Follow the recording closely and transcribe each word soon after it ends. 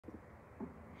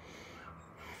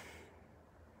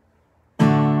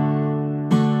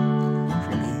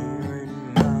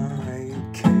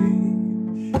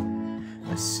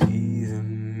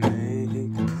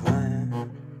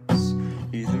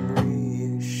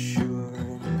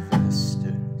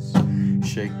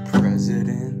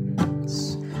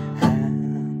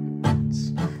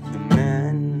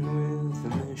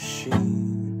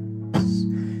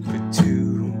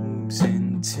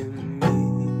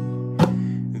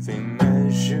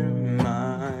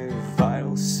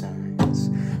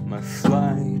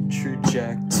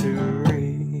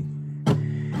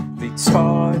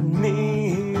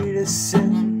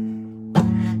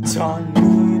taught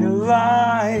me to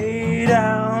lie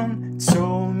down,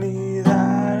 told me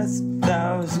that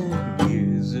 1,000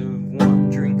 years of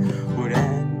wandering would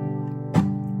end.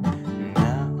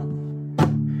 Now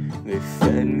they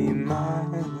fed me my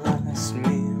last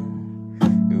meal,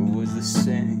 it was the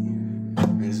same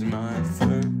as my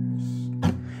first.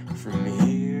 From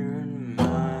here in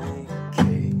my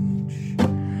cage,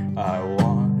 I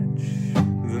watch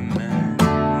the men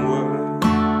work.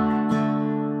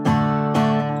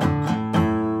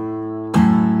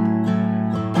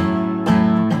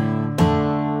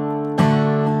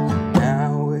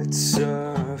 Now it's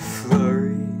a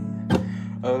flurry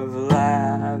of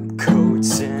lab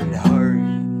coats and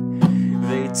hurry.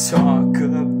 They talk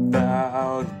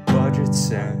about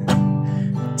budgets and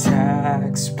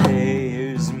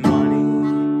taxpayers'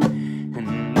 money,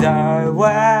 and I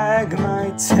wag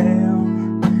my tail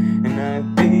and I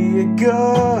be a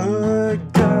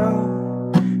good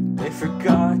girl. They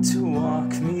forgot to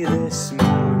walk me this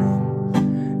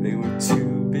morning, they were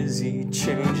too busy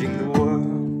changing the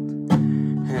world.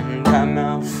 And I'm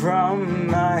out from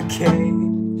my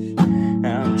cage,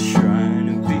 I'm trying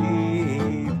to be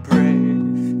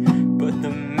brave, but the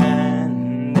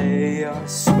men, they are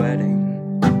sweating,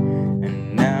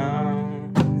 and now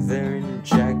they're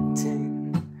injecting.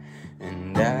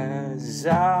 And as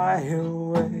I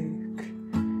awake,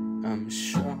 I'm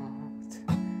shocked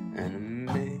and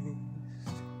amazed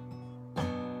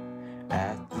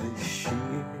at the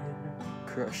sheer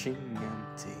crushing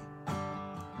empty.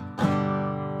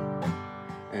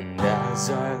 And as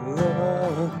I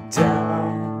look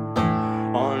down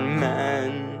on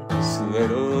men's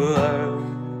little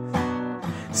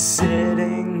earth,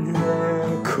 sitting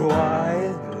there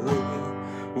quietly,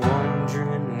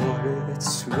 wondering what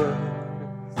it's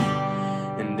worth,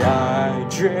 and I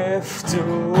drift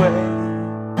away,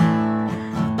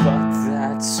 but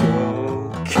that's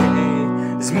okay.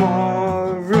 There's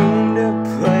more room to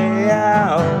play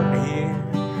out here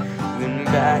than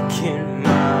back in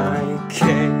my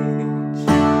cage.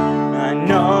 I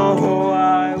know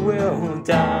I will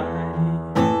die,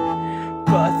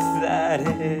 but that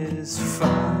is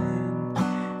fine,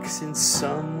 'cause in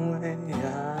some way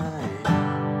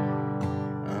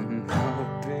I'm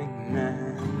helping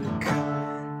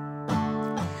mankind.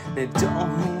 They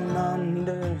don't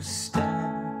understand,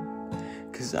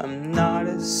 'cause I'm not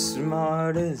as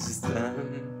smart as them,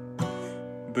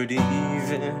 but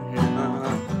even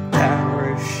a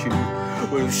parachute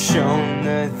would have shown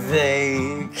that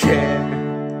they care.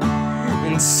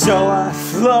 And so I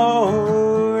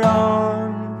float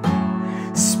on,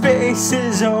 space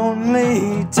is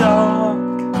only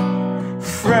dark,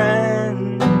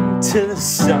 friend to the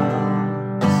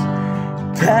stars,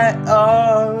 pet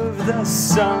of the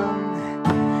sun.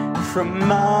 From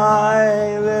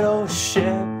my little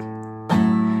ship,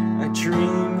 I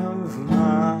dream of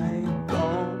my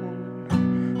bone,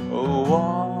 a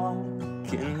walk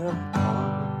in the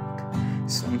park,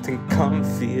 something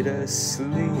comfy to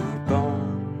sleep on.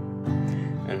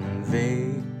 And they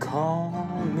call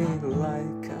me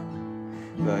laika,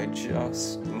 I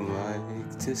just like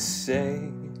to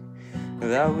say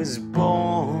that I was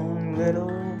born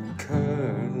little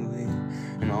curly,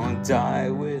 and I'll die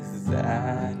with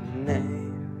that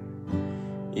name.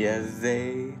 Yeah,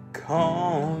 they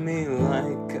call me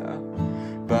laika,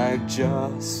 but I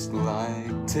just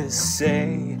like to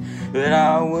say that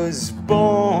I was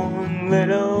born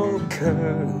little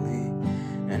curly,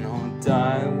 and I'll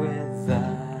die with